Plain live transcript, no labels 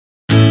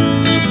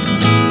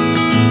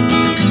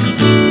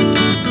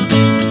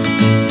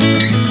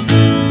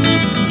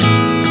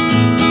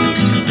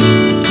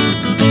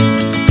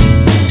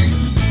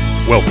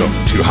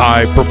to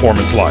High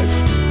Performance Life,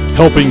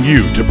 helping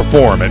you to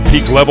perform at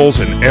peak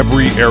levels in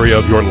every area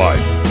of your life.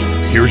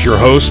 Here's your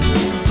host,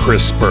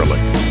 Chris Sperlich.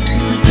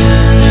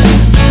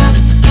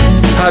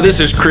 Hi, this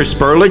is Chris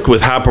Sperlich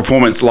with High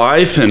Performance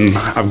Life, and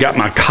I've got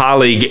my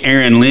colleague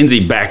Aaron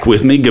Lindsay back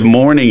with me. Good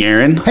morning,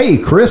 Aaron. Hey,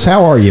 Chris,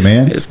 how are you,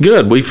 man? It's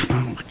good. We've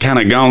kind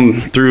of gone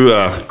through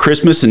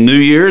Christmas and New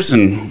Year's,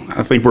 and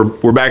I think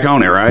we're back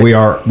on it, right?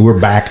 We're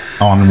back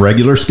on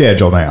regular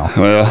schedule now.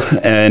 Well,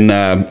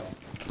 and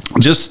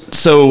just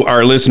so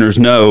our listeners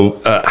know,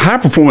 High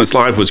Performance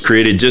Life was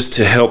created just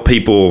to help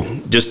people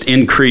just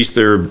increase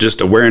their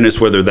just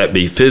awareness, whether that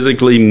be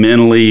physically,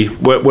 mentally,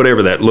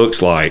 whatever that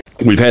looks like.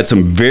 We've had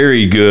some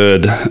very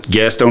good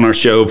guests on our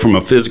show from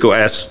a physical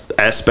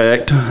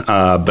aspect,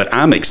 but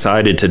I'm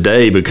excited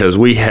today because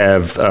we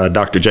have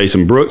Dr.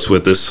 Jason Brooks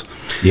with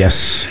us.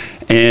 Yes.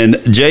 And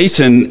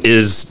Jason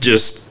is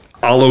just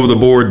all over the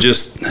board.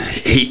 Just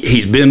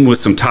he's been with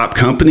some top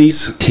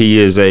companies. He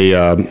is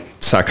a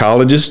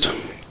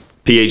psychologist,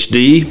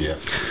 PhD.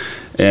 Yes.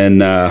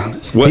 And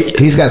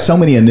he's got so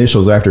many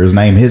initials after his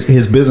name.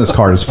 His business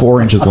card is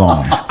 4 inches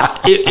long.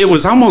 It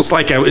was almost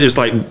like Baba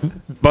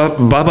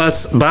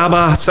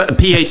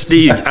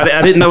PhD.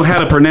 I didn't know how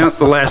to pronounce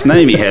the last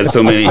name. He had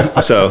so many.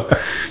 So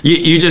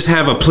you just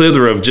have a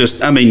plethora of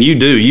just. I mean, you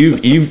do.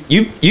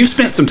 You've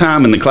spent some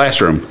time in the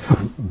classroom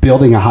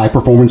building a high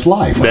performance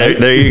life. Right?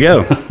 There you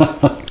go.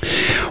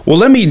 Well,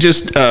 let me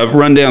just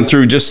run down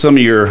through just some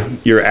of your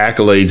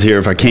accolades here,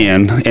 if I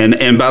can.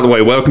 And by the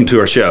way, welcome to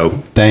our show.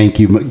 Thank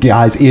you,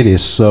 guys. It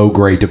is so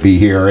great to be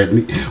here.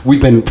 And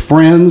we've been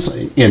friends,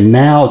 and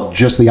now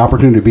just the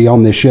opportunity to be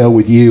on this show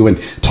with you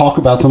and talk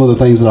about some of the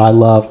things that I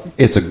love.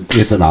 It's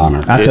an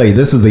honor. I tell you,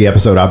 this is the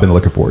episode I've been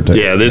looking forward to.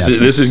 Yeah, this is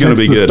going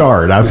to be good. Since the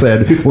start, I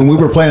said when we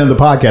were planning the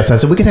podcast, I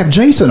said we could have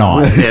Jason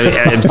on.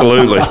 Yeah,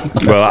 absolutely.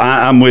 Well,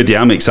 I'm with you.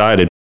 I'm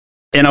excited.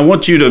 And I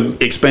want you to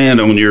expand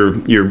on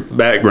your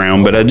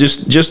background, but I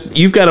just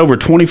you've got over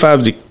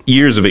 25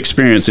 years of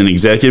experience in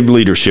executive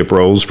leadership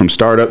roles from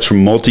startups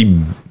from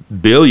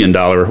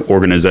multi-billion-dollar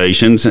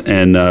organizations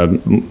and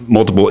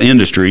multiple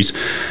industries.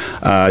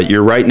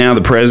 You're right now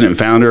the president and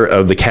founder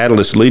of the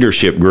Catalyst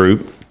Leadership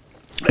Group,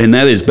 and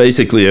that is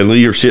basically a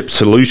leadership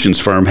solutions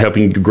firm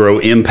helping to grow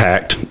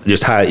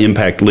just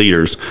high-impact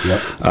leaders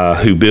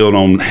who build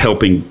on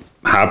helping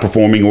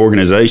high-performing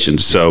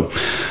organizations. So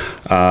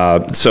we're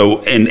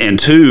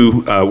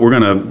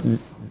going to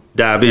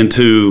dive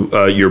into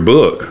your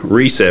book,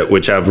 Reset,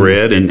 which I've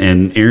read,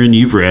 and Aaron,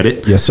 you've read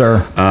it. Yes,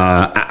 sir.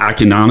 I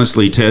can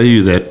honestly tell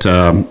you that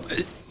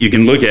you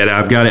can look at it.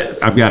 I've got it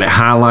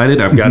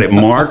highlighted. I've got it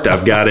marked.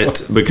 I've got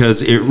it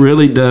because it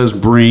really does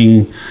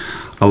bring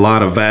a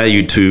lot of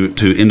value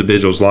to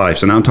individuals'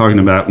 lives, and I'm talking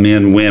about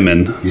men,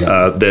 women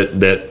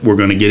that we're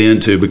going to get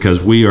into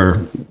because we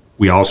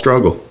all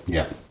struggle.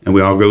 Yeah, and we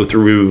all go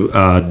through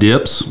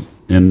dips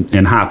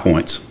and high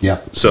points.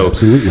 Yeah. So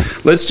absolutely.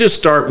 Let's just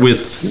start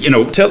with,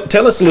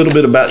 tell us a little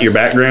bit about your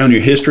background,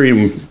 your history,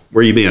 and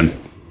where you've been.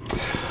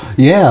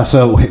 Yeah.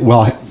 So,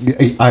 well,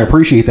 I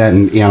appreciate that.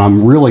 And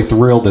I'm really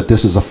thrilled that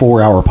this is a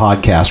 4-hour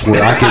podcast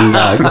where I can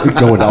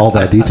go into all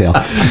that detail.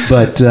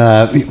 But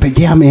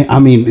yeah, man, I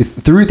mean,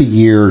 through the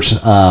years,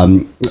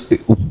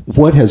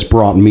 what has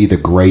brought me the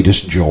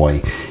greatest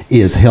joy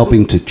is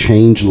helping to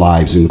change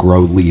lives and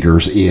grow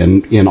leaders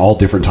in all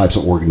different types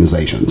of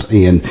organizations.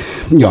 And,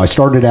 I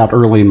started out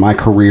early in my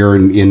career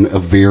in a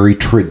very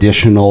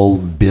traditional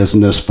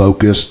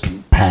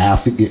business-focused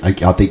path. I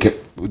think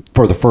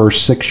for the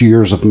first 6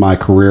 years of my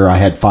career, I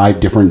had 5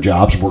 different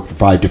jobs, worked for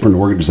 5 different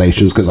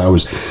organizations because I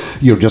was,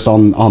 just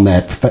on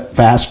that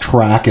fast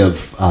track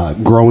of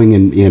growing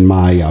in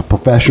my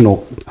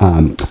professional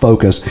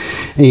focus.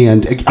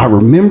 And I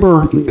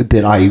remember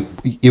that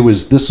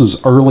this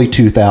was early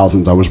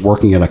 2000s. I was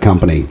working at a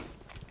company,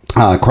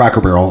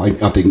 Cracker Barrel.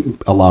 I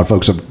think a lot of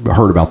folks have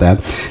heard about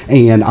that.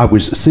 And I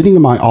was sitting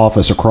in my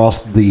office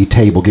across the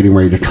table getting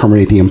ready to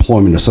terminate the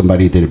employment of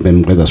somebody that had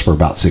been with us for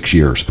about 6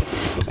 years.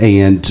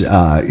 And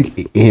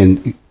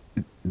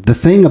the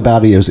thing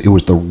about it is it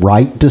was the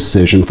right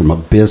decision from a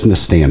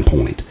business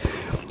standpoint.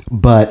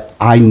 But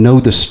I knew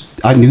the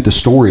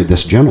story of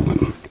this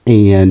gentleman.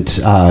 And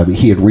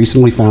he had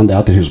recently found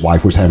out that his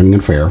wife was having an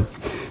affair.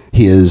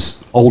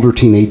 His older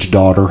teenage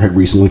daughter had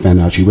recently found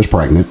out she was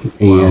pregnant,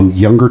 and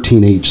younger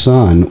teenage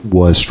son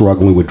was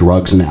struggling with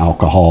drugs and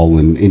alcohol,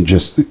 and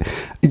just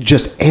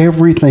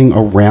everything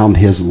around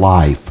his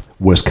life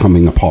was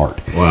coming apart.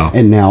 Wow.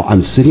 And now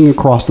I'm sitting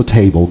across the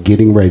table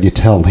getting ready to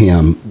tell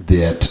him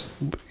that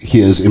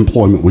his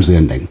employment was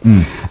ending.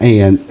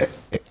 And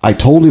I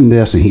told him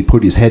this, and he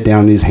put his head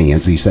down in his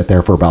hands. He sat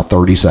there for about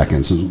 30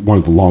 seconds. It was one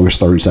of the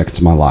longest 30 seconds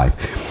of my life.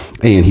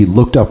 And he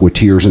looked up with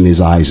tears in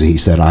his eyes, and he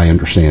said, "I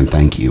understand.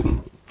 Thank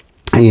you."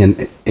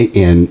 And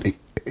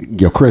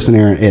Chris and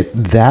Aaron, at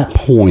that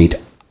point,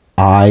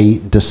 I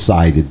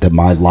decided that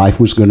my life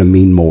was going to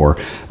mean more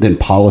than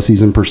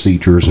policies and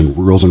procedures and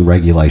rules and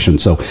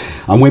regulations. So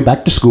I went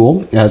back to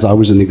school as I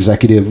was an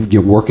executive,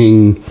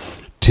 working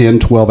 10,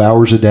 12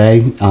 hours a day.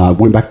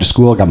 Went back to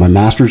school. I got my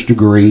master's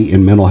degree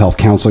in mental health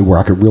counseling where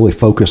I could really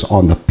focus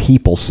on the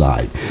people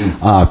side.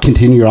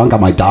 Continued on,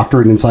 got my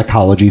doctorate in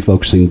psychology,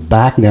 focusing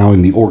back now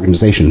in the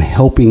organization,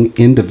 helping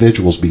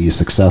individuals be as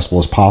successful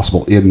as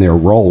possible in their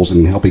roles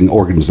and helping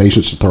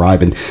organizations to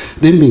thrive. And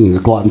then being a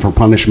glutton for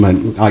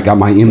punishment, I got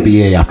my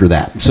MBA after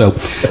that. So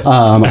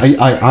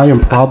I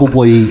am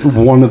probably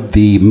one of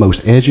the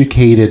most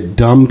educated,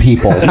 dumb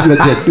people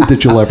that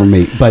you'll ever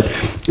meet. But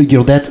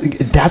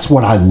that's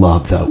what I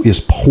love, though, is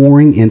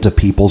pouring into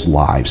people's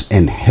lives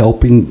and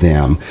helping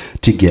them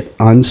to get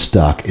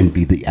unstuck and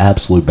be the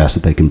absolute best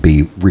that they can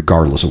be,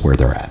 regardless of where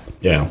they're at.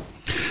 Yeah.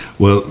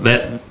 Well,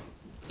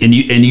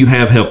 you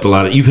have helped a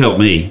lot of. You've helped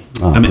me.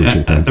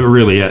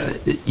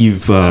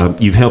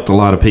 You've helped a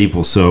lot of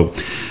people. So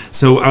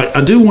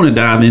I do want to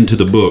dive into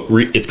the book.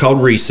 It's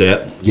called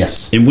Reset.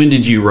 Yes. And when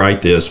did you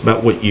write this?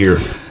 About what year?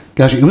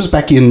 Gosh, it was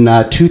back in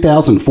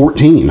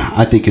 2014,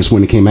 I think, is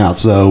when it came out.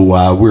 So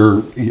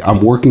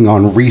I'm working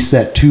on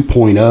Reset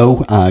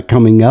 2.0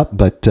 coming up,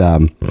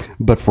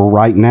 but for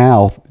right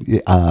now,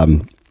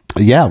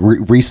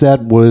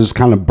 Reset was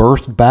kind of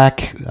birthed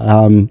back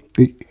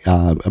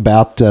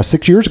about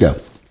 6 years ago.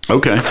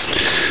 Okay.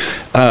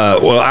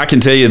 Well, I can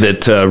tell you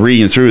that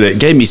reading through that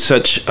gave me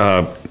such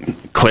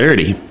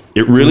clarity.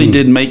 It really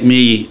did make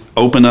me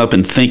open up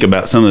and think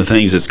about some of the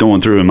things that's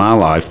going through in my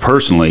life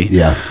personally.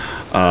 Yeah.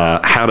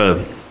 How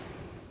to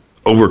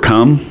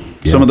overcome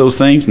some of those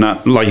things.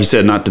 Not, like you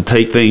said, not to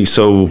take things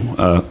so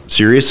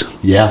serious.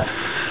 Yeah.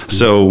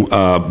 So,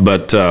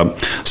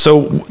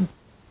 so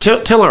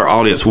tell our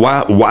audience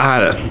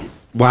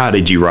why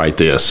did you write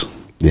this?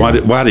 Yeah.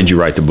 Why did you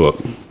write the book?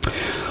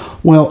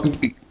 Well,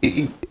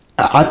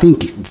 I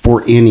think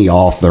for any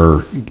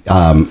author,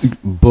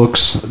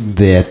 books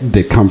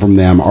that come from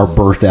them are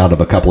birthed out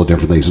of a couple of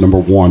different things. Number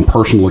one,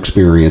 personal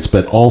experience,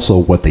 but also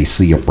what they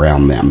see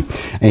around them.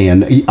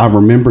 And I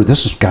remember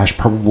this was,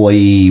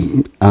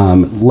 probably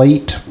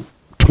late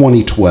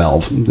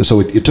 2012. So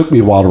it took me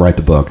a while to write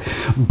the book.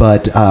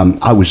 But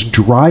I was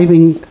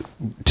driving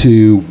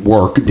to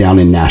work down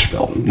in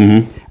Nashville.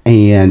 Mm-hmm.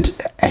 And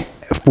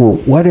for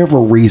whatever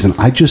reason,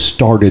 I just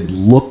started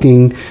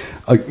looking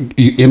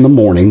in the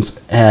mornings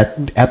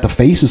at the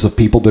faces of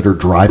people that are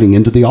driving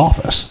into the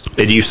office.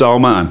 And you saw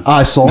mine.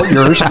 I saw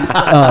yours.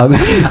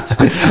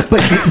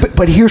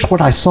 But here's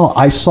what I saw.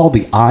 I saw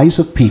the eyes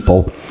of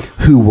people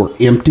who were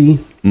empty.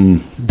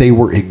 They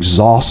were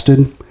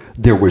exhausted.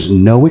 There was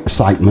no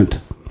excitement.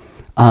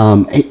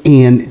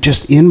 And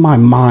just in my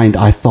mind,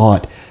 I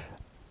thought,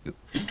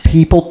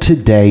 people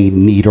today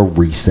need a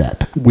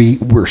reset.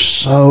 We're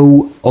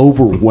so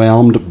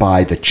overwhelmed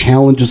by the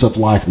challenges of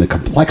life and the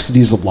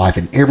complexities of life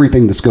and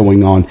everything that's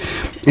going on.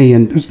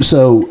 And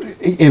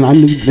I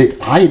knew that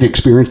I had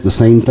experienced the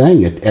same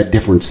thing at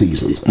different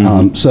seasons.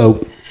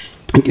 So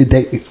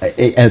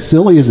as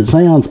silly as it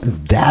sounds,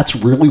 that's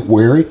really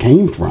where it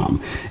came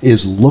from,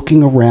 is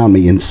looking around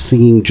me and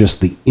seeing just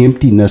the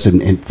emptiness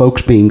and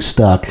folks being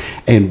stuck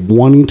and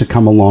wanting to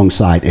come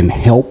alongside and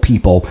help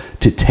people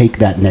to take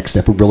that next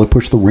step and really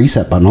push the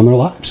reset button on their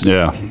lives.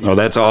 Yeah. Oh,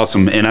 that's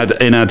awesome. And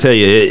I tell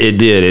you, it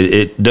did.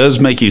 It does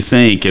make you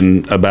think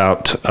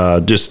about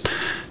just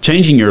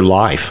changing your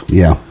life.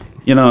 Yeah.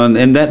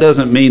 And that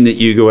doesn't mean that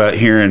you go out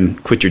here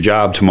and quit your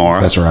job tomorrow.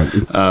 That's right.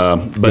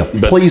 But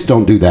please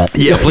don't do that.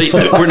 Yeah, please,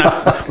 we're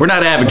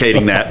not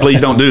advocating that.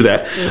 Please don't do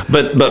that.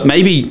 But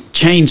maybe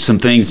change some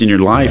things in your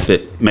life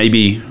that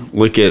maybe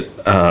look at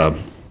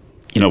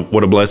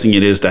what a blessing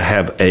it is to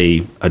have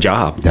a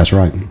job. That's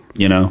right.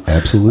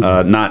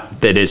 Absolutely.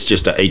 Not that it's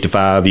just an 8 to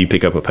 5. You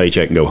pick up a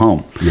paycheck and go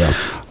home. Yeah.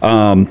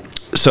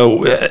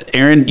 So,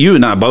 Aaron, you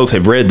and I both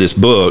have read this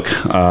book,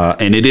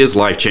 and it is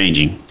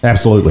life-changing.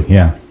 Absolutely,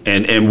 yeah.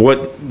 And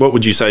what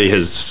would you say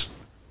has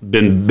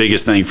been the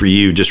biggest thing for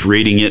you, just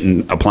reading it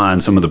and applying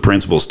some of the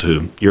principles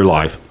to your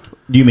life?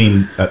 You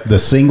mean the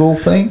single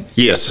thing?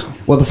 Yes.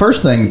 Well, the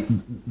first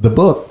thing, the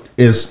book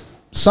is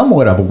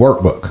somewhat of a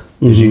workbook,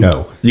 as you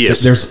know.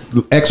 Yes. There's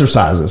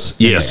exercises.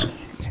 Yes.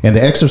 And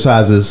the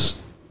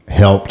exercises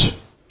helped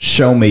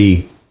show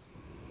me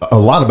a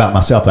lot about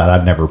myself that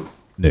I'd never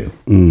knew.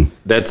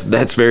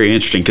 That's very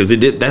interesting, because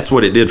that's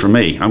what it did for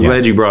me. I'm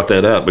glad you brought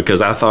that up,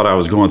 because I thought I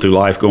was going through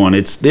life going,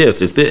 it's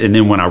this, and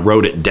then when I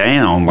wrote it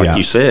down, like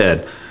you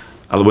said,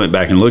 I went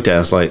back and looked at it.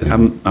 It's like,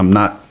 I'm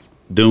not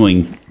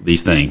doing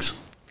these things.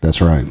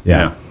 That's right.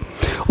 Yeah.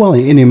 Well,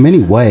 and in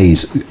many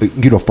ways,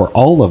 for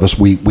all of us,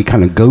 we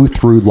kind of go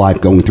through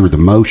life going through the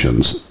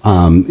motions,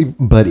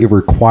 but it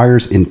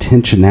requires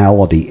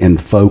intentionality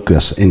and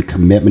focus and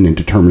commitment and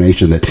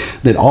determination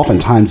that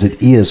oftentimes it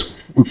is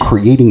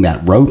creating that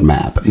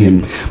roadmap.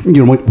 And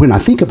when I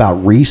think about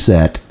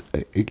reset,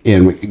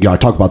 and I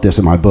talk about this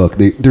in my book,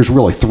 there's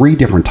really 3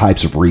 different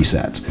types of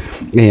resets.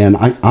 And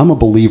I'm a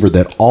believer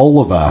that all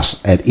of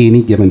us at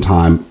any given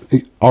time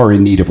are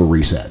in need of a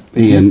reset.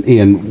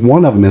 And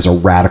one of them is a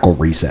radical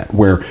reset,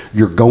 where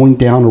you're going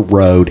down a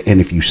road, and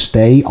if you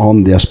stay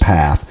on this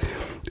path,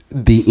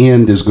 the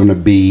end is going to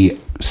be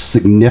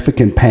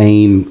significant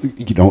pain,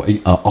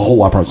 a whole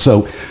lot of problems.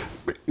 So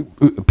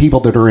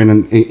people that are in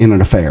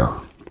an affair,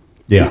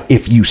 Yeah.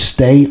 If you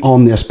stay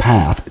on this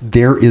path,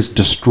 there is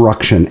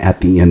destruction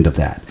at the end of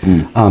that.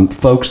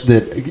 Folks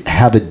that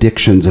have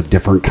addictions of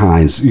different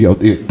kinds,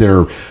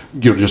 they're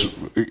just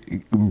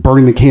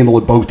burning the candle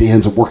at both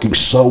ends and working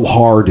so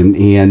hard,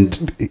 and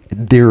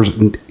there's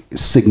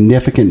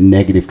significant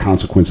negative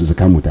consequences that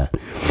come with that.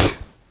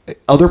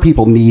 Other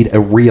people need a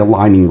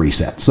realigning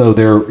reset. So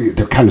they're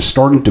kind of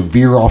starting to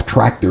veer off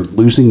track. They're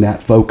losing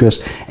that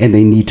focus, and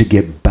they need to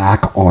get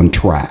back on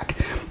track.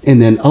 And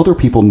then other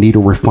people need a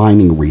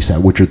refining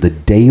reset, which are the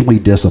daily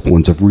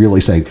disciplines of really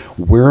saying,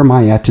 where am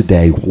I at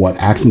today? What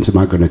actions am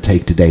I going to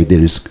take today that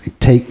is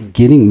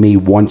getting me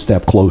one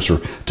step closer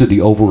to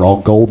the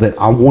overall goal that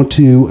I want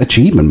to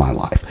achieve in my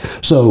life?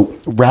 So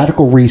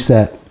radical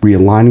reset,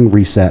 realigning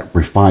reset,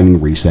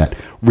 refining reset,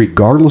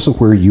 regardless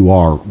of where you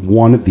are,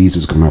 one of these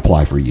is going to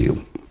apply for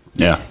you.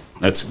 Yeah,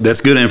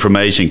 that's good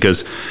information,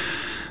 because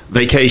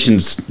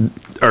vacations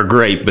are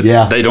great, but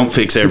they don't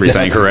fix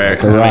everything,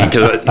 correct? Right. I mean,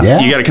 because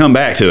you got to come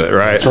back to it,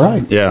 right? That's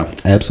right. Yeah,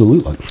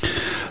 absolutely.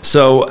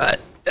 So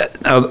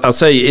I'll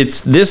say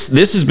this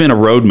has been a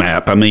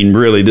roadmap. I mean,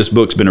 really, this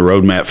book's been a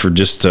roadmap for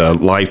just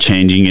life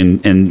changing,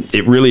 and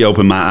it really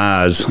opened my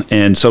eyes.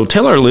 And so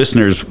tell our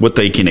listeners what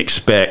they can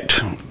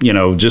expect.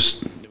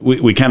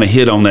 We kind of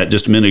hit on that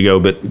just a minute ago,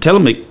 but tell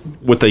them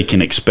what they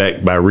can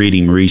expect by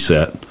reading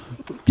Reset.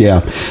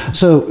 Yeah.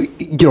 So,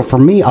 for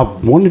me, I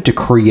wanted to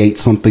create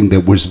something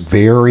that was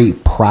very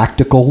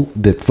practical,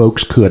 that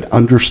folks could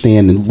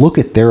understand and look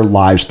at their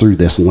lives through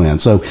this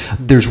lens. So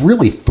there's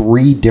really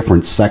 3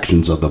 different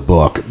sections of the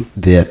book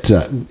that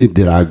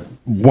I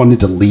wanted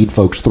to lead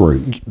folks through.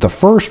 The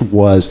first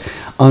was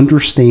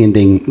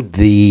understanding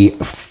the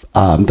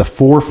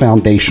 4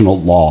 foundational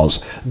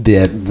laws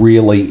that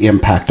really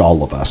impact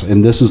all of us.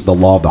 And this is the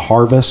law of the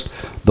harvest,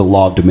 the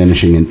law of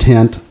diminishing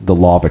intent, the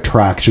law of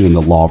attraction, and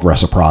the law of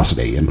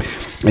reciprocity. And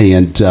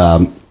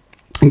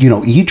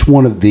each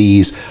one of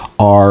these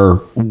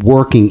are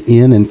working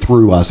in and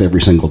through us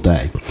every single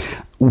day.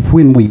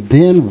 When we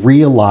then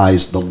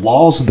realize the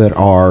laws that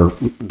are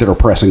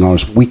pressing on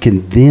us, we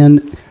can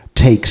then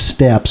take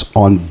steps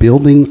on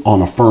building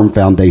on a firm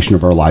foundation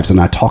of our lives. And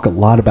I talk a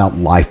lot about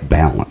life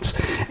balance.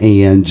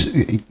 And,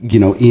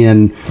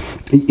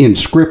 in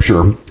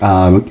Scripture,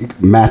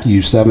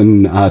 Matthew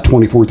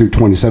 7:24 through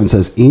 27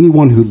 says,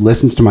 anyone who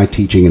listens to my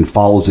teaching and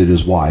follows it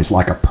is wise,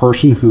 like a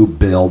person who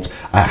builds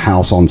a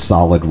house on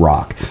solid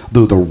rock.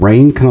 Though the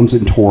rain comes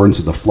in torrents,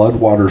 the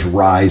floodwaters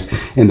rise,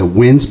 and the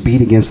winds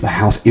beat against the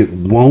house, it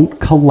won't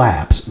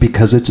collapse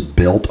because it's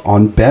built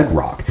on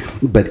bedrock.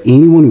 But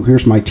anyone who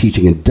hears my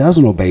teaching and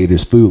doesn't obey it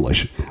is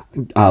foolish,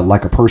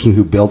 like a person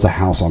who builds a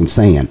house on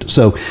sand.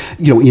 So,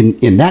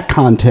 in that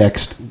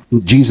context,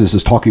 Jesus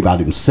is talking about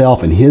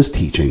himself and his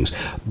teachings.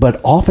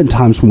 But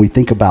oftentimes when we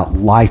think about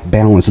life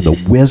balance and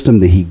the wisdom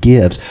that he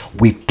gives,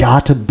 we've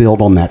got to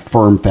build on that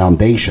firm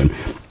foundation.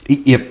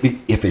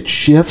 If it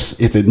shifts,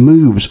 if it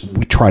moves,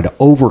 we try to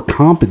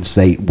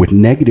overcompensate with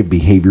negative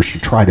behaviors to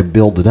try to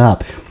build it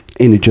up,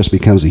 and it just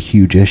becomes a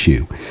huge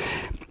issue.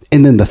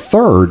 And then the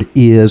third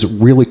is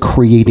really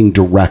creating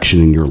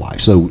direction in your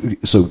life. So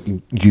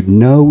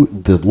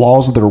the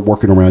laws that are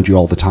working around you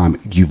all the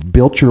time. You've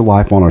built your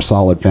life on a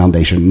solid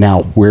foundation.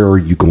 Now, where are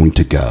you going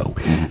to go?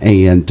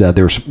 And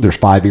there's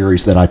 5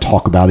 areas that I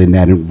talk about in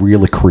that, and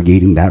really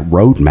creating that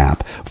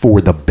roadmap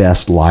for the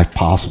best life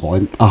possible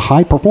and a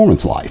high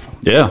performance life.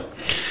 Yeah,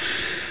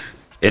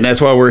 and that's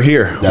why we're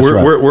here.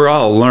 We're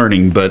all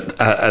learning, but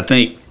I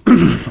think,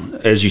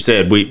 as you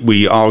said,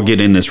 we all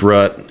get in this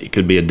rut. It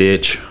could be a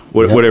ditch,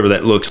 whatever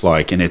that looks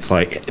like. And it's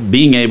like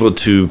being able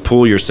to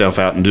pull yourself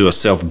out and do a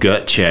self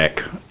gut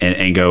check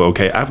and go,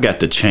 okay, I've got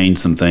to change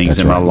some things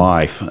in my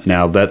life.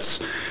 Now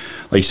that's,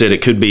 like you said,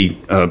 it could be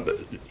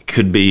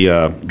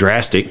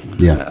drastic.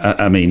 Yeah.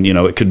 I mean,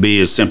 it could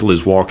be as simple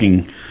as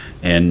walking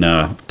and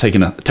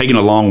taking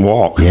a long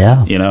walk.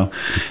 Yeah.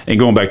 And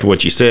going back to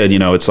what you said,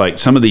 it's like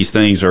some of these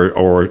things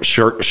are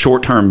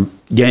short-term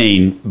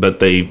gain, but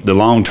the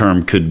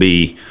long-term could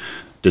be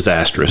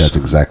disastrous. That's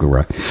exactly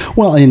right.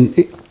 Well,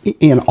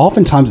 and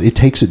oftentimes it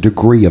takes a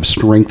degree of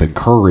strength and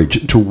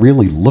courage to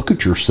really look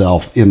at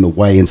yourself in the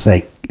way and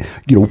say,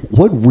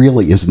 what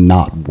really is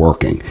not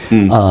working.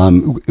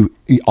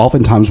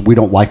 Oftentimes we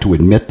don't like to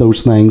admit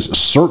those things,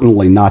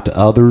 certainly not to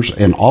others,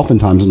 and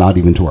oftentimes not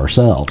even to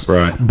ourselves.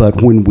 Right.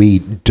 But when we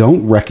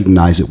don't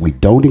recognize it, we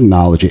don't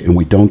acknowledge it, and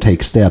we don't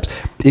take steps,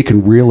 it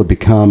can really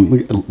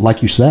become,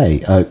 like you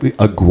say,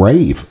 a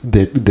grave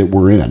that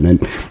we're in.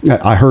 And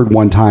I heard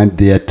one time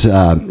that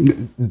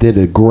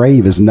a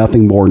grave is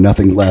nothing more,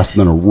 nothing less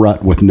than a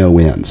rut with no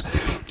ends.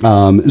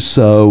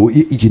 So,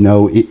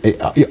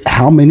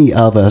 how many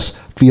of us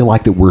feel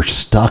like that we're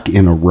stuck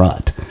in a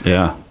rut?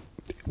 Yeah.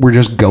 We're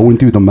just going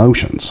through the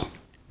motions.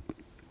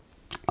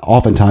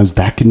 Oftentimes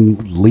that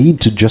can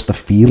lead to just the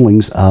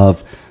feelings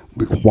of,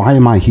 why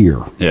am I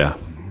here? Yeah.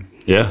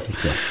 Yeah.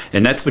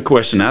 And that's the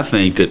question, I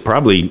think, that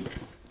probably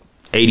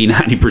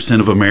 80-90%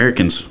 of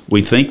Americans,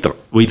 we think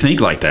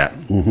like that,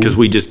 because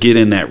we just get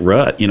in that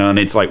rut, and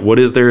it's like, what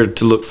is there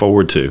to look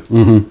forward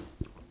to?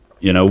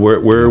 You know,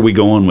 where are we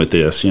going with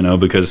this? You know,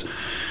 because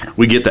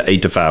we get the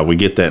 8 to 5, we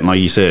get that, and like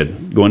you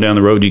said, going down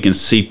the road, you can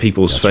see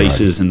people's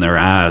faces and their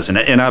eyes, and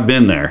I've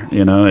been there,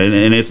 you know,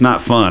 and it's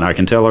not fun. I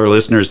can tell our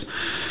listeners,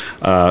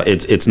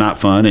 it's not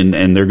fun,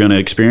 and they're going to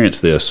experience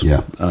this.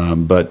 Yeah.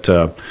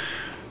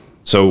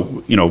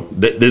 So you know,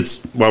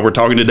 that's why we're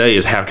talking today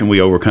is how can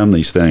we overcome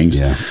these things?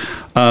 Yeah.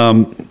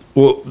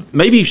 Well,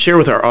 maybe share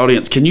with our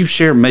audience. Can you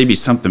share maybe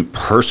something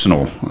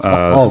personal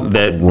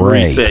that great.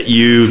 reset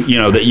you? You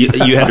know that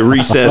you had to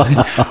reset.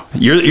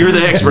 You're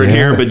the expert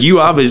here, but you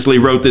obviously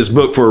wrote this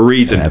book for a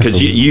reason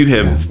because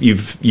you've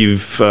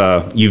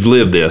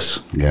lived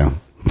this. Yeah.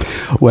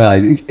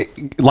 Well,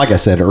 like I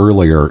said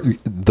earlier,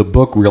 the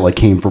book really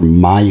came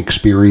from my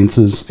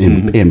experiences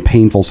and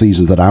painful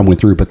seasons that I went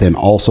through, but then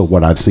also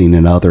what I've seen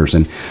in others.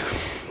 And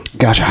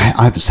gosh,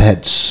 I've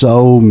had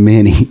so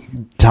many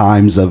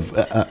times of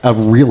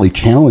really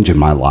challenge in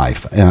my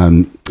life.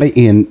 And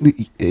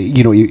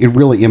you know, it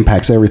really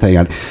impacts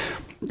everything.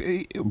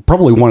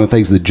 Probably one of the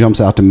things that jumps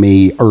out to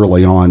me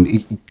early on,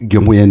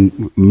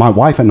 when my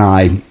wife and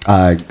I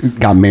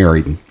got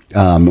married,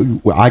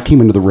 I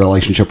came into the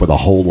relationship with a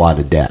whole lot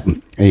of debt,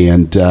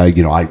 and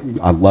you know,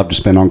 I love to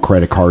spend on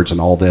credit cards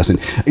and all this,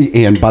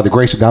 and by the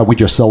grace of God, we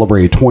just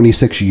celebrated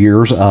 26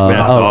 years of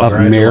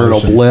marital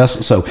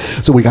bliss. So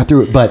we got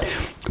through it,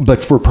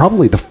 but for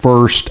probably the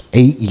first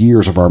 8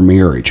 years of our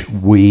marriage,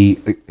 we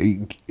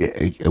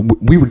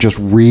were just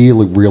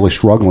really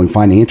struggling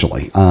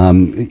financially.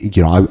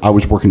 You know, I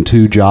was working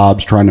 2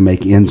 jobs trying to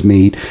make ends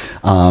meet.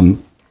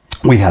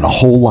 We had a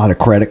whole lot of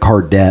credit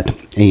card debt,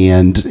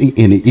 and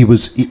it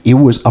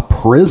was a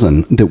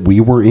prison that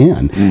we were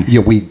in. You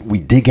know, we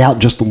dig out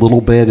just a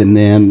little bit, and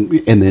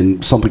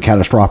then something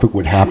catastrophic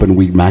would happen.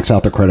 We'd max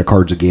out the credit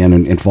cards again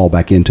and fall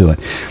back into it.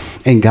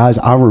 And guys,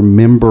 I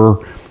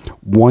remember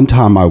one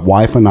time my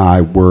wife and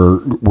I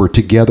were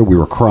together. We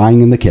were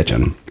crying in the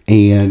kitchen,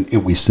 and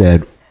we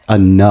said,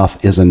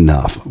 enough is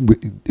enough.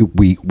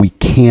 We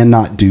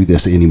cannot do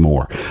this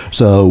anymore.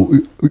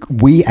 So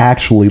we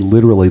actually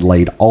literally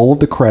laid all of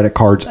the credit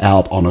cards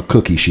out on a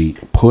cookie sheet,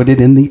 put it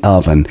in the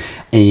oven,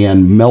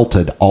 and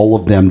melted all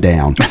of them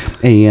down.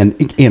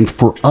 and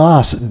for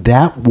us,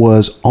 that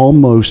was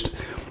almost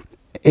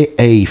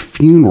a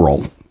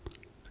funeral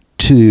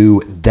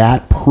to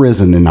that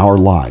prison in our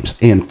lives.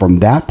 And from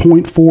that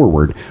point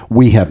forward,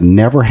 we have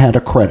never had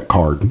a credit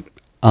card.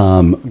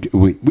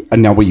 We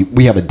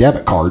have a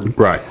debit card,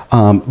 right?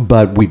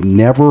 But we've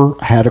never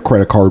had a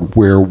credit card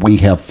where we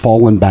have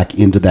fallen back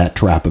into that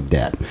trap of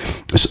debt.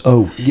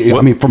 So, I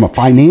mean, from a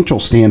financial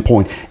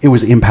standpoint, it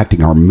was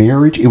impacting our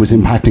marriage. It was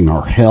impacting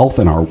our health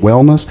and our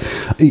wellness.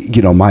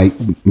 You know,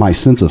 my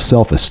sense of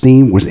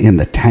self-esteem was in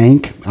the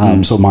tank.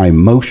 So my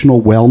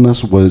emotional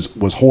wellness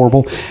was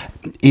horrible.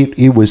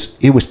 It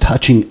was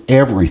touching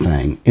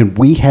everything, and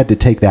we had to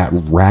take that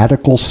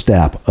radical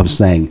step of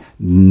saying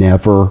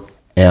never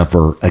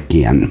ever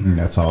again.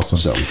 That's awesome.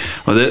 So,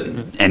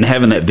 and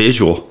having that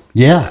visual.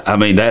 Yeah. I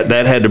mean, that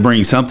had to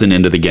bring something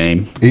into the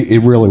game.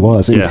 It really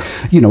was. And,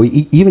 you know,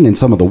 even in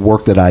some of the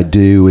work that I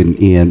do and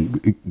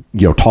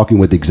you know, talking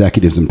with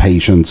executives and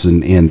patients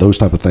and those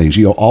type of things,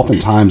 you know,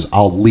 oftentimes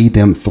I'll lead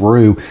them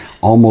through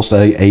almost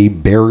a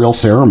burial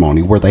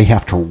ceremony where they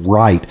have to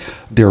write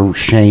their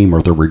shame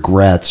or their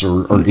regrets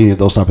or any of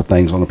those type of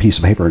things on a piece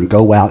of paper and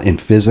go out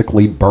and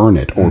physically burn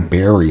it or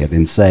bury it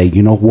and say,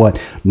 you know what,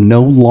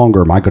 no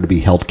longer am I going to be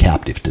held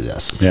captive to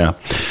this. Yeah.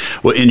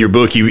 Well, in your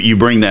book, you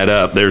bring that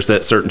up. There's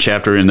that certain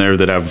chapter in there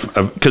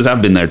that because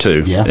I've been there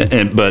too.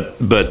 Yeah.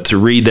 But to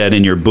read that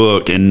in your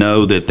book and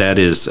know that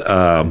is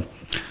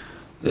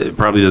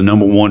probably the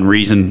number one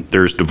reason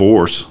there's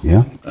divorce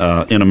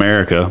in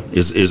America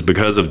is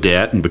because of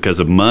debt and because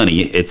of money.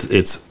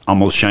 It's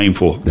almost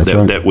shameful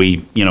that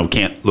we, you know,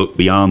 can't look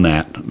beyond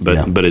that,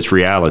 but it's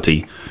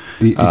reality.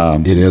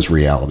 It is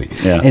reality.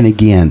 Yeah. And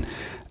again,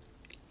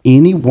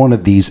 any one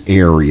of these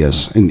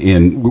areas,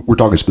 and we're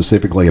talking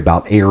specifically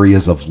about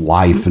areas of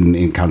life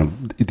and kind of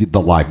the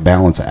life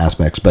balance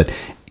aspects, but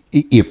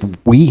if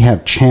we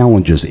have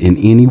challenges in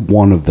any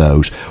one of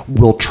those,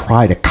 we'll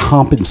try to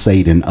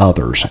compensate in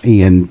others,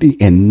 and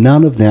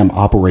none of them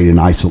operate in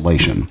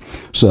isolation.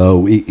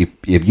 So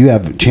if you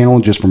have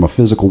challenges from a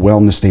physical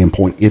wellness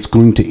standpoint, it's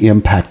going to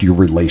impact your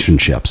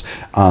relationships.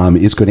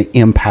 It's going to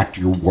impact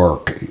your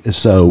work.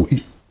 So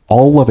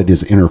all of it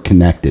is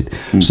interconnected.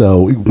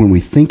 So when we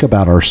think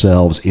about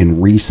ourselves in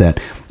reset,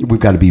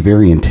 we've got to be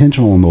very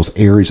intentional in those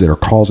areas that are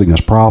causing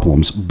us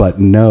problems, but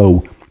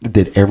know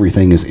that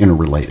everything is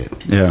interrelated.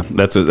 Yeah,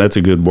 that's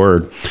a good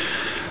word.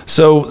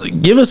 So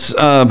give us,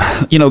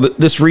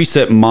 this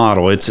reset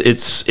model.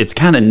 It's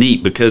kind of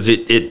neat because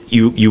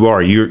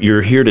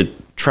you're here to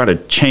try to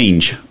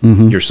change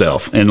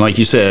yourself, and like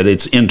you said,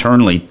 it's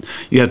internally.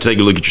 You have to take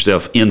a look at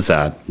yourself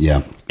inside.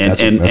 Yeah, and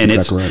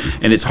exactly right.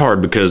 And it's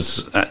hard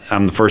because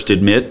I'm the first to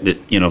admit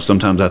that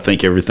sometimes I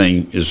think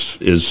everything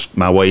is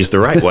my way is the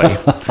right way,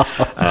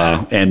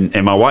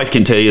 and my wife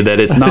can tell you that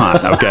it's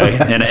not. Okay,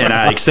 and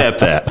I accept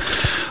that.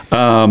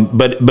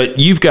 But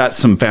you've got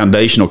some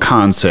foundational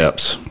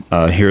concepts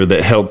here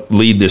that help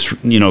lead this,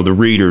 the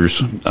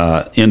readers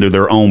into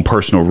their own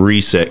personal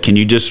reset. Can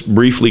you just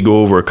briefly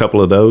go over a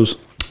couple of those?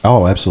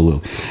 Oh,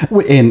 absolutely.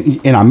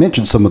 And I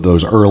mentioned some of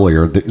those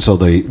earlier. So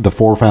the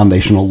four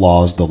foundational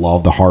laws, the law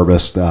of the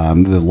harvest,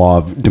 the law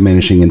of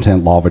diminishing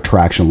intent, law of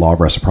attraction, law of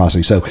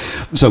reciprocity. So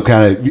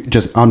kind of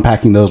just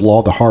unpacking those. Law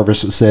of the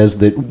harvest says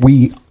that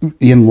we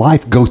in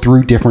life go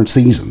through different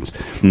seasons.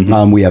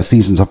 Mm-hmm. We have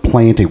seasons of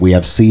planting, we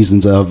have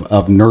seasons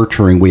of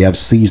nurturing, we have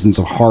seasons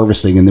of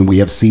harvesting, and then we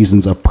have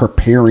seasons of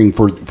preparing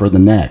for the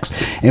next.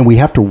 And we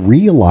have to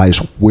realize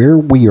where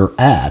we are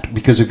at,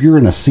 because if you're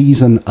in a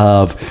season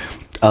of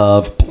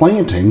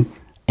planting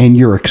and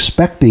you're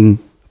expecting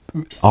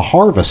a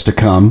harvest to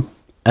come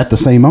at the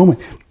same moment,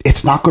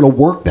 it's not going to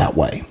work that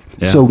way.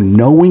 Yeah. So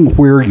knowing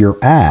where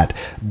you're at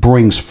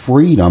brings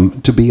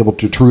freedom to be able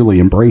to truly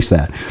embrace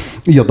that.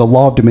 The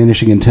law of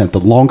diminishing intent, the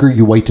longer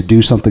you wait to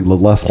do something, the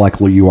less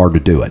likely you are to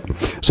do it.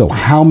 So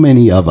how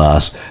many of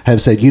us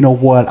have said, you know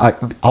what,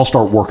 I'll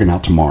start working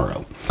out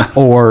tomorrow.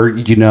 Or,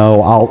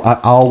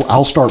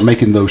 I'll start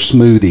making those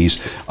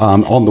smoothies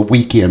on the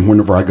weekend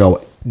whenever I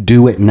go.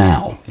 Do it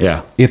now.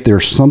 Yeah. If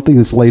there's something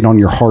that's laid on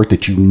your heart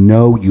that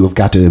you have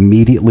got to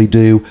immediately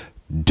do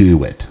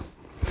it.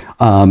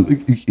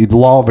 The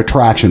law of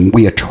attraction,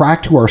 we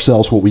attract to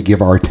ourselves what we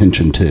give our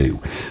attention to.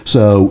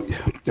 So,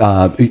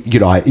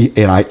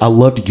 I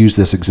love to use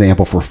this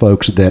example for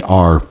folks that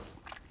are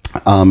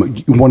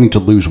wanting to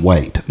lose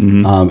weight,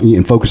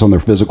 and focus on their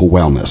physical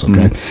wellness.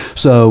 Okay. Mm-hmm.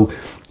 So,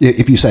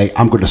 if you say,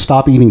 I'm going to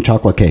stop eating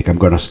chocolate cake, I'm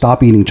going to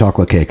stop eating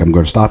chocolate cake, I'm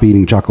going to stop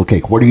eating chocolate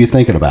cake, what are you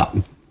thinking about?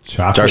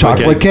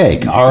 Chocolate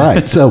cake. All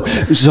right. So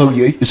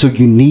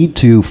you need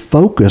to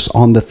focus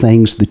on the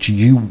things that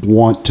you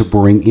want to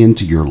bring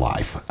into your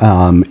life.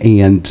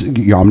 And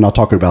I'm not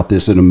talking about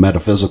this in a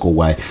metaphysical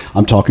way.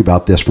 I'm talking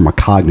about this from a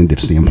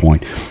cognitive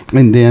standpoint.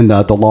 And then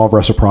the law of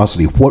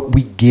reciprocity. What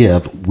we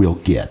give, we'll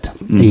get.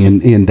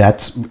 Mm-hmm. And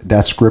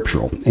that's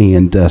scriptural.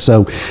 And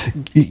so,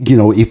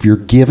 if you're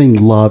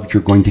giving love,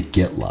 you're going to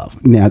get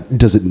love. Now,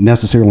 does it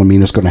necessarily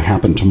mean it's going to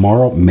happen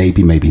tomorrow?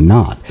 Maybe, maybe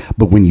not.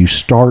 But when you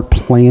start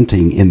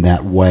planting in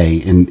that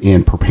way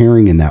and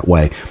preparing in that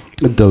way,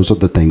 those are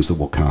the things that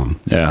will come.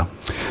 Yeah.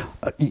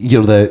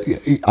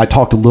 I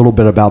talked a little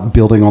bit about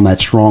building on that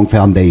strong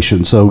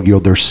foundation. So,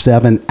 there's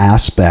 7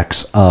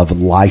 aspects of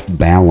life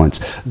balance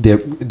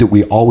that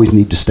we always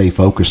need to stay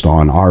focused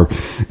on. Our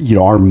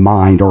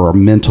mind, or our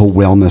mental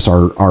wellness,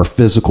 our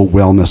physical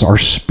wellness, our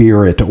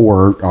spirit,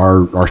 or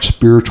our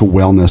spiritual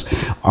wellness,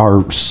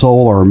 our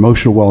soul, our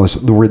emotional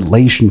wellness, the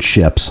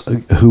relationships,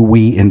 who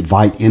we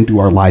invite into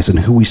our lives and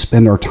who we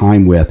spend our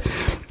time with.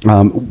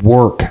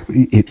 Work,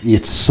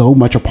 it's so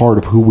much a part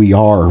of who we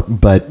are,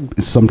 but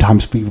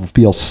sometimes people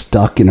feel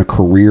stuck in a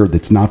career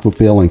that's not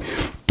fulfilling.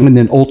 And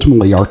then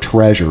ultimately our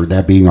treasure,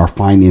 that being our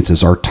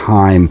finances, our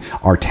time,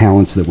 our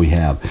talents that we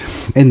have.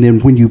 And then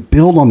when you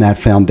build on that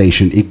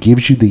foundation, it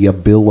gives you the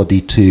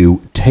ability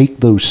to take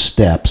those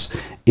steps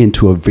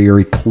into a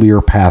very clear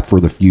path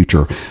for the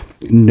future.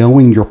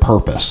 Knowing your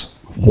purpose.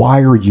 Why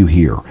are you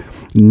here?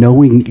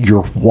 Knowing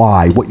your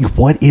why,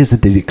 what is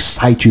it that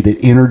excites you, that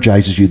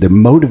energizes you, that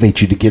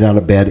motivates you to get out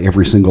of bed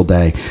every single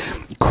day,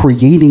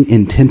 creating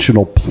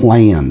intentional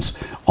plans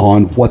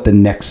on what the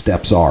next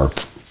steps are,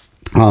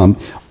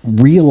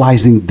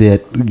 realizing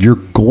that you're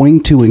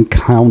going to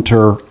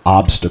encounter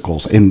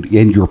obstacles, and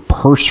your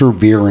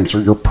perseverance or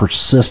your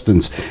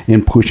persistence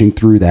in pushing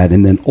through that,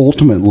 and then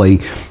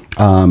ultimately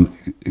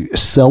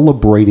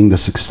celebrating the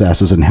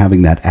successes and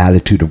having that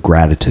attitude of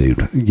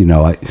gratitude.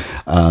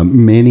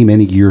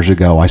 Many years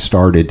ago, I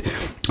started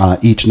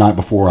each night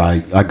before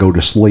I go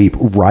to sleep,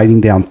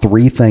 writing down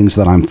 3 things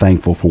that I'm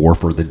thankful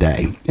for the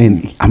day.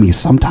 And I mean,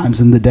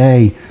 sometimes in the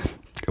day,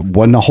 it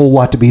wasn't a whole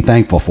lot to be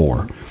thankful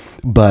for,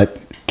 but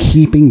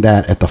keeping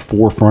that at the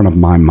forefront of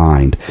my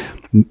mind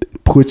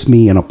puts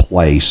me in a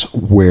place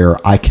where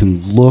I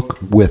can look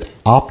with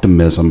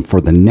optimism for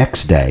the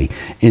next day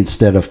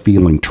instead of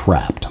feeling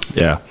trapped.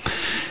 Yeah.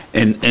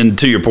 And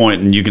to your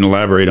point, and you can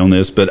elaborate on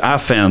this, but I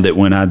found that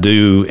when I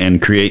do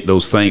and create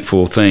those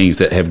thankful things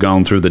that have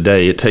gone through the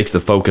day, it takes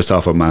the focus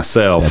off of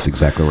myself. That's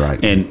exactly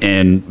right.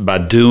 And by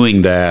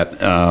doing that,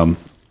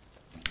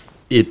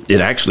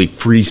 it actually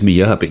frees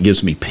me up. It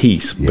gives me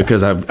peace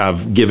because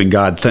I've given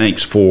God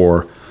thanks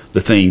for the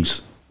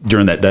things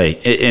during that day.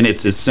 And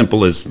it's as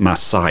simple as my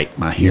sight,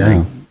 my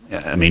hearing.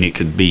 Yeah. I mean, it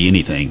could be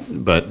anything,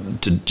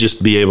 but to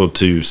just be able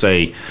to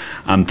say,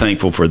 I'm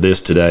thankful for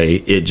this today,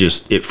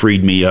 it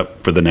freed me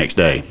up for the next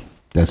day.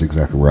 That's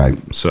exactly right.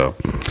 So,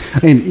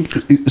 I mean,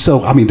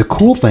 the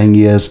cool thing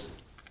is,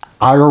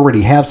 I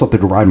already have something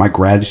to write in my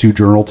gratitude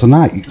journal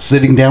tonight,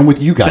 sitting down with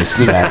you guys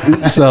today.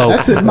 So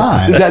that's in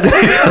mine.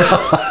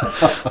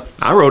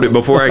 I wrote it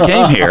before I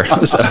came here.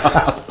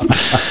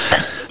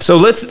 So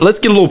let's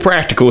get a little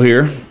practical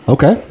here.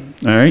 Okay.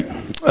 All right.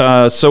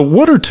 So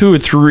what are 2 or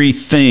 3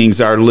 things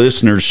our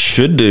listeners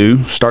should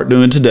start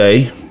doing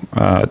today,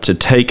 to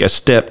take a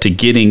step to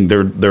getting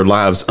their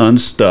lives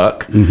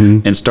unstuck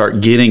and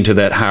start getting to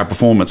that high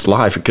performance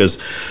life? Because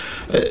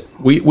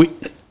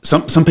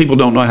some people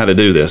don't know how to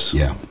do this.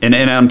 Yeah. And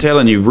I'm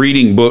telling you,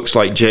 reading books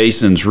like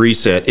Jason's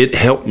Reset, it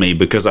helped me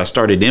because I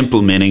started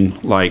implementing,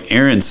 like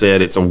Aaron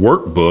said, it's a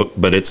workbook,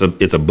 but it's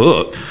a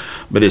book.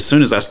 But as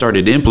soon as I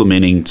started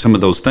implementing some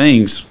of those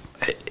things,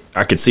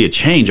 I could see a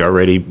change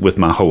already with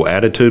my whole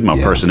attitude, my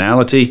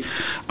personality.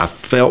 I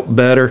felt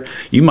better.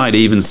 You might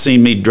even see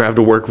me drive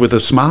to work with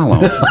a smile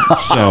on.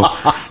 So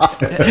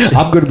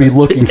I'm going to be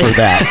looking for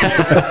that.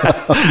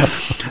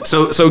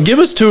 So give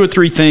us 2 or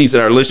 3 things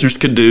that our listeners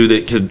could do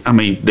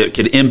that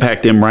could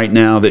impact them right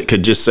now, that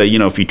could just say,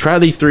 if you try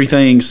these 3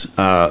 things,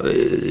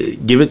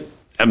 give it,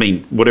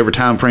 whatever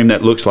time frame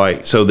that looks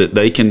like, so that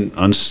they can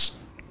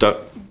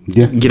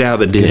get out of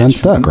the ditch. Get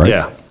unstuck, right?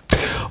 Yeah.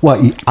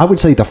 Well, I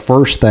would say the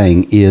first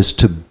thing is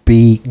to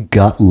be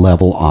gut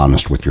level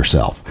honest with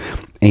yourself,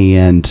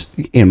 and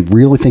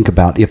really think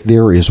about if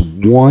there is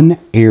one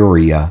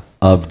area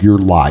of your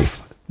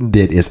life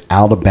that is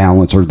out of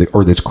balance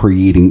or that's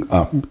creating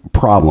a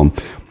problem.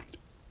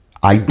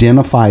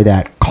 Identify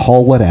that,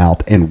 call it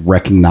out, and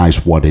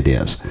recognize what it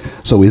is.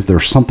 So is there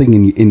something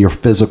in your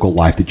physical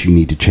life that you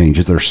need to change?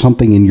 Is there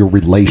something in your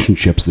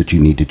relationships that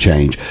you need to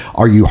change?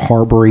 Are you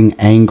harboring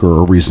anger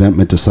or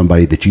resentment to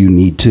somebody that you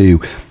need to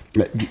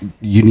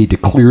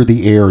clear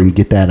the air and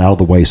get that out of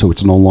the way so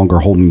it's no longer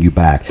holding you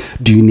back?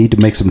 Do you need to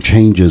make some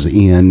changes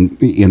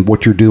in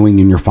what you're doing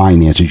in your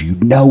finances?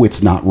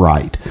 It's not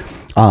right.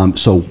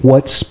 So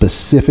what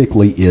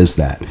specifically is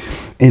that?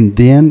 And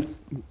then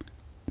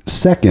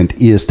second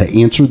is to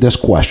answer this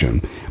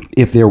question.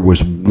 If there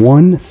was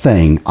one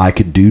thing I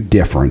could do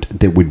different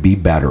that would be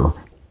better,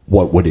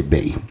 what would it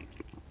be?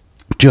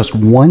 Just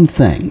one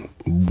thing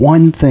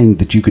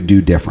that you could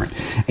do different.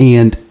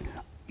 And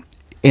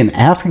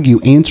after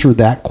you answer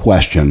that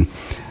question,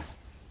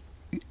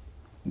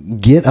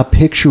 get a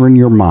picture in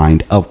your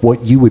mind of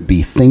what you would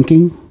be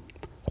thinking,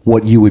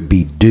 what you would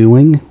be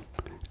doing,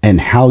 and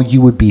how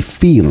you would be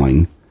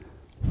feeling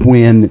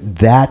when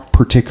that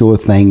particular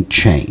thing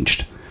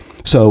changed.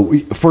 So,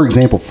 for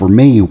example, for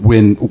me,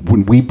 when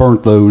we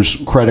burnt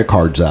those credit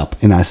cards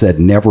up and I said,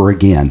 never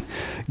again,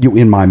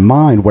 in my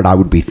mind, what I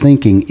would be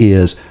thinking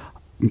is,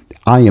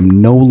 I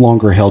am no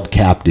longer held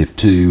captive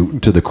to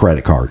the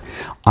credit card.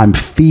 I'm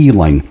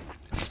feeling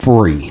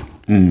free.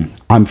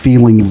 I'm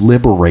feeling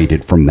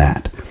liberated from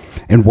that.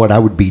 And what I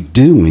would be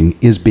doing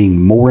is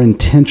being more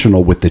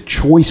intentional with the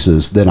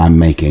choices that I'm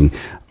making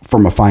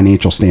from a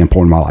financial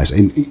standpoint in my life.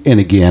 And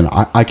again,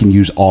 I can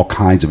use all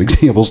kinds of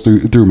examples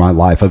through my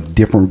life of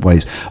different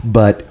ways.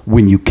 But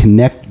when you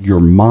connect your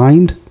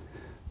mind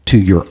to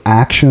your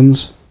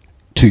actions,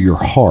 to your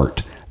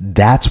heart,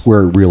 that's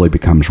where it really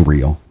becomes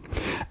real.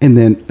 And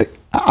then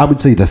I would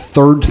say the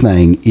third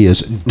thing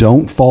is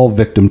don't fall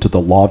victim to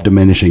the law of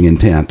diminishing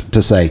intent,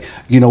 to say,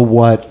 you know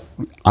what,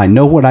 I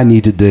know what I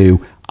need to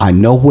do. I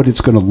know what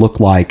it's going to look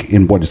like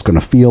and what it's going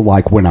to feel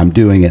like when I'm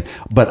doing it,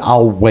 but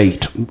I'll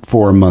wait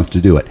for a month to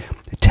do it.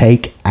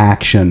 Take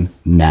action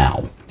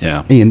now.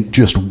 Yeah. And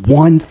just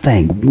one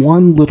thing,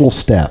 one little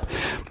step.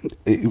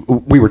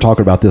 We were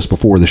talking about this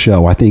before the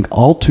show. I think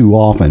all too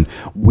often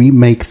we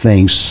make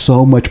things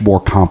so much more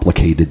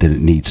complicated than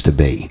it needs to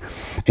be.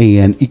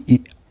 And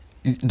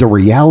the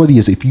reality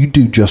is, if you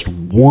do just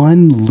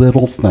one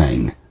little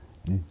thing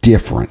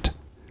different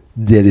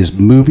that is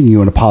moving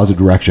you in a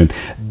positive direction,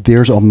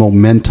 there's a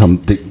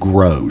momentum that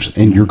grows,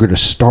 and you're going to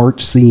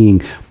start seeing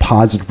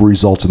positive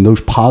results, and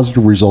those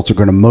positive results are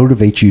going to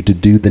motivate you to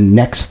do the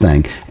next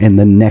thing and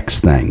the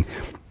next thing.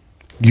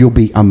 You'll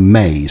be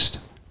amazed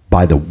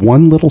by the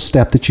one little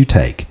step that you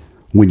take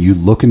when you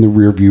look in the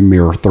rearview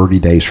mirror 30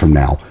 days from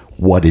now,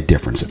 what a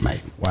difference it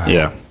made. Wow.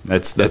 Yeah,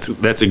 that's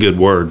a good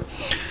word.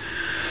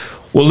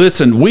 Well,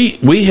 listen,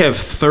 we have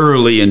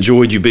thoroughly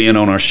enjoyed you being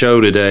on our show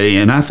today,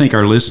 and I think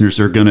our listeners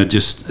are going to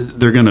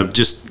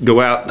just go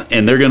out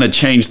and they're going to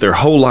change their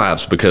whole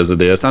lives because of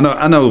this.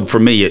 I know for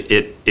me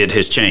it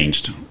has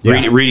changed.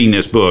 Yeah. Reading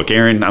this book,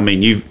 Aaron. I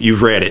mean,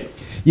 you've read it.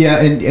 Yeah,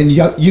 and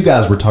you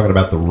guys were talking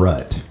about the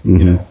rut.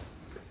 Mm-hmm.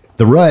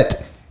 The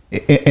rut,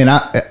 and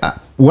I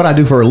what I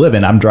do for a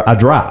living, I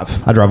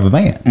drive a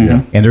van,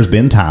 and there's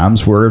been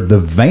times where the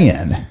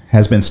van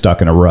has been stuck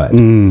in a rut,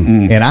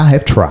 and I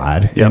have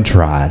tried and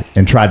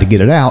tried to get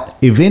it out,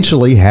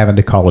 eventually having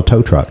to call a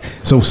tow truck.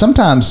 So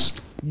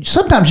sometimes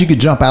you could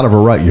jump out of a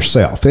rut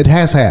yourself. It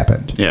has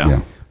happened.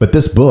 Yeah. But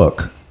this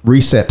book,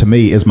 Reset, to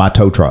me, is my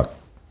tow truck.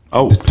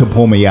 To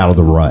pull me out of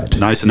the rut.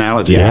 Nice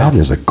analogy. Yeah, that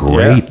is a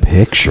great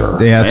picture.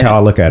 Yeah, that's how I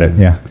look at it.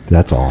 Yeah.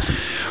 That's awesome.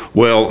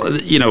 Well,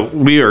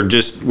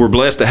 we're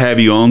blessed to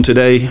have you on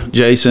today,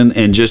 Jason,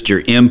 and just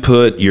your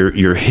input,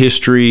 your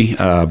history,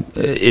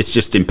 it's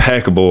just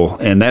impeccable.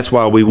 And that's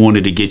why we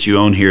wanted to get you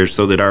on here,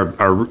 so that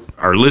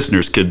our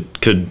listeners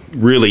could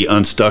really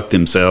unstuck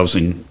themselves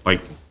and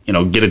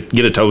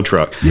get a tow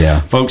truck. Yeah.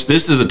 Folks,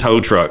 this is a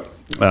tow truck.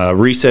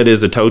 Reset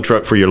is a tow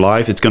truck for your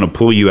life. It's going to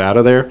pull you out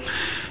of there.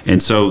 And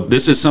so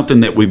this is something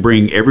that we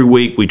bring every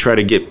week. We try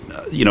to get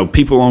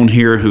people on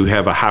here who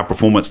have a high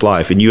performance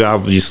life, and you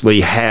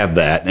obviously have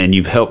that, and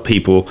you've helped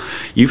people.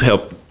 You've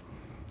helped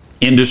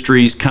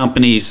industries,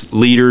 companies,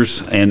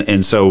 leaders,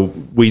 and so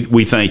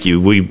we thank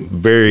you. We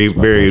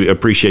very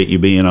appreciate you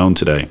being on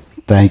today.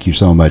 Thank you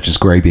so much. It's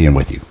great being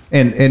with you.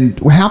 And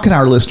how can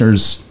our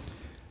listeners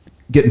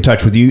get in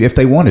touch with you if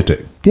they wanted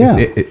to? Yeah.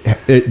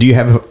 Do you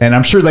have, and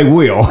I'm sure they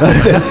will,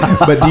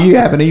 but do you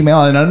have an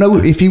email? And I know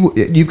if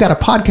you've got a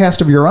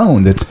podcast of your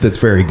own that's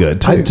very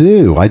good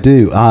too. I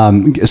do.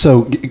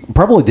 So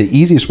probably the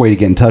easiest way to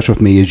get in touch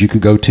with me is you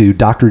could go to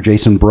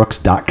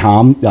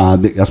drjasonbrooks.com.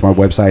 That's my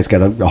website. It's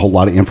got a whole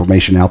lot of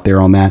information out there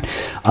on that.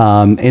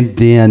 And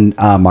then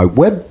my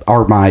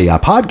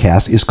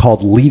podcast is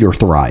called Leader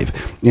Thrive,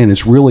 and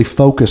it's really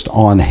focused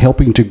on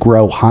helping to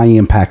grow high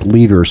impact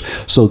leaders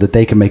so that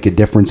they can make a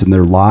difference in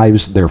their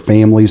lives, their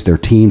families, their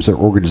teams, their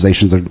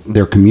organizations,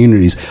 their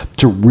communities,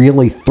 to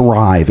really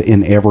thrive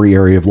in every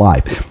area of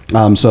life.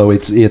 So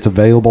it's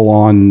available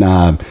on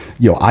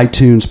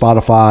iTunes,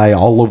 Spotify,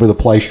 all over the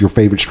place, your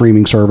favorite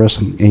streaming service.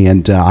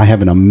 And I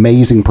have an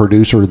amazing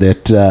producer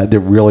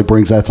that really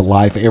brings that to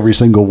life every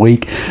single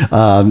week.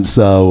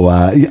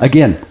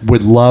 Again,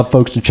 would love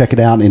folks to check it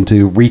out and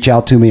to reach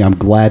out to me. I'm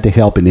glad to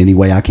help in any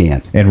way I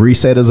can. And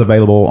Reset is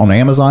available on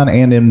Amazon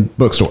and in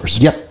bookstores.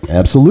 Yep,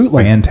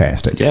 absolutely.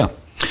 Fantastic. Yeah.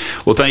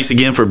 Well, thanks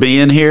again for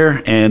being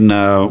here, and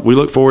we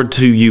look forward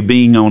to you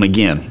being on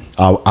again.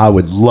 I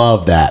would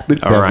love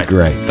that. All right. Be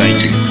great.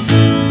 Thank you.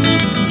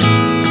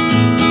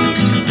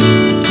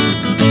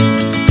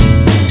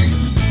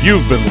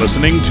 You've been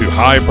listening to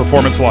High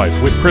Performance Life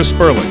with Chris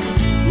Sperling.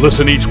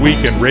 Listen each week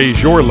and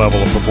raise your level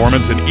of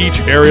performance in each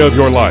area of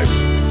your life.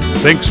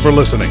 Thanks for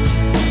listening.